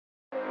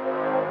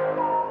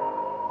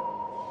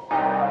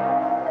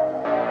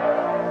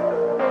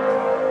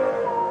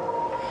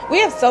We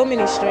have so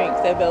many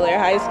strengths at Belaire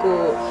High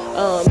School.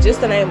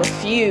 Just to name a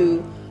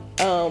few,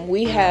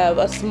 we have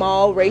a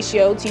small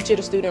ratio,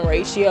 teacher-to-student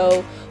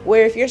ratio,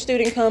 where if your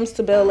student comes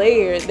to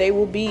Belaire, they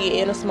will be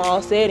in a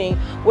small setting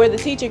where the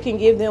teacher can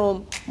give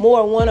them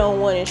more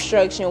one-on-one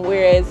instruction,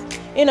 whereas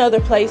in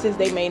other places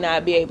they may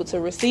not be able to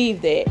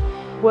receive that.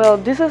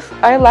 Well,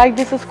 I like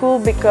this school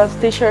because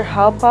teachers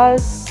help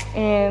us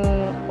in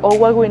all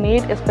what we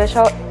need,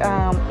 especially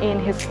in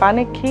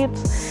Hispanic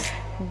kids.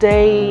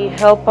 They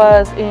help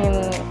us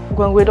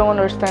when we don't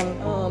understand.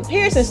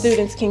 Parents and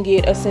students can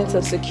get a sense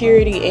of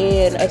security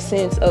and a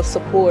sense of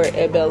support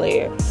at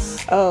Belaire.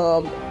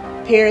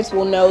 Parents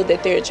will know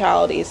that their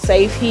child is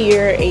safe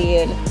here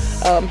and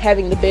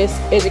having the best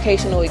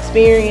educational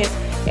experience.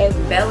 As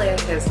Belaire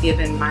has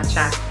given my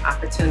child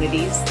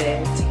opportunities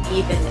that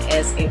even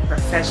as a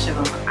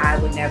professional I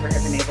would never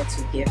have been able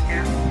to give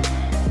him,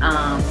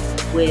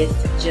 with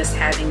just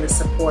having the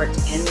support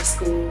in the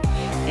school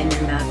and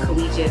then the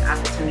collegiate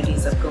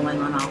opportunities of going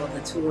on all of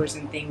the tours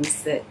and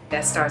things that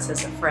starts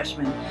as a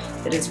freshman,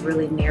 that has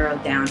really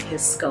narrowed down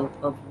his scope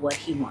of what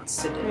he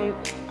wants to do.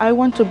 I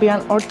want to be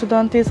an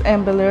orthodontist,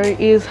 and Belaire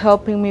is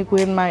helping me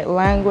with my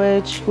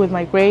language, with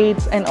my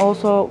grades, and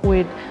also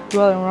with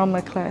dual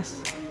enrollment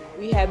class.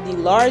 We have the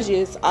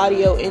largest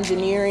audio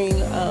engineering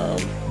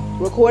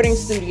recording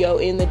studio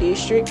in the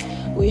district.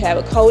 We have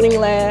a coding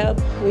lab.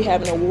 We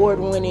have an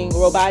award-winning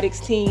robotics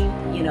team.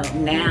 You know,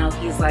 now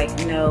he's like,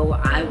 no,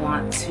 I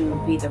want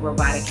to be the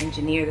robotic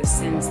engineer that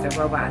sends the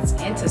robots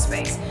into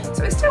space.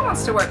 So he still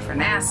wants to work for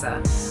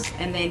NASA.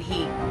 And then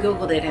he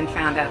Googled it and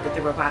found out that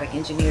the robotic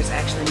engineers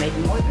actually make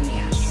more than the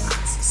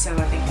astronauts. So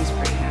I think he's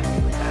pretty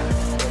happy with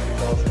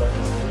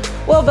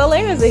that. Well,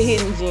 Belaire is a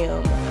hidden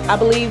gem. I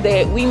believe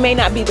that we may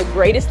not be the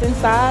greatest in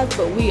size,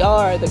 but we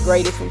are the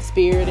greatest in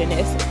spirit and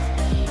essence.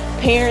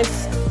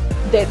 Parents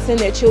that send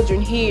their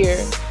children here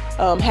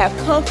have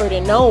comfort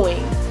in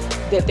knowing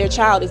that their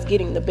child is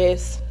getting the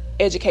best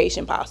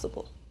education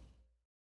possible.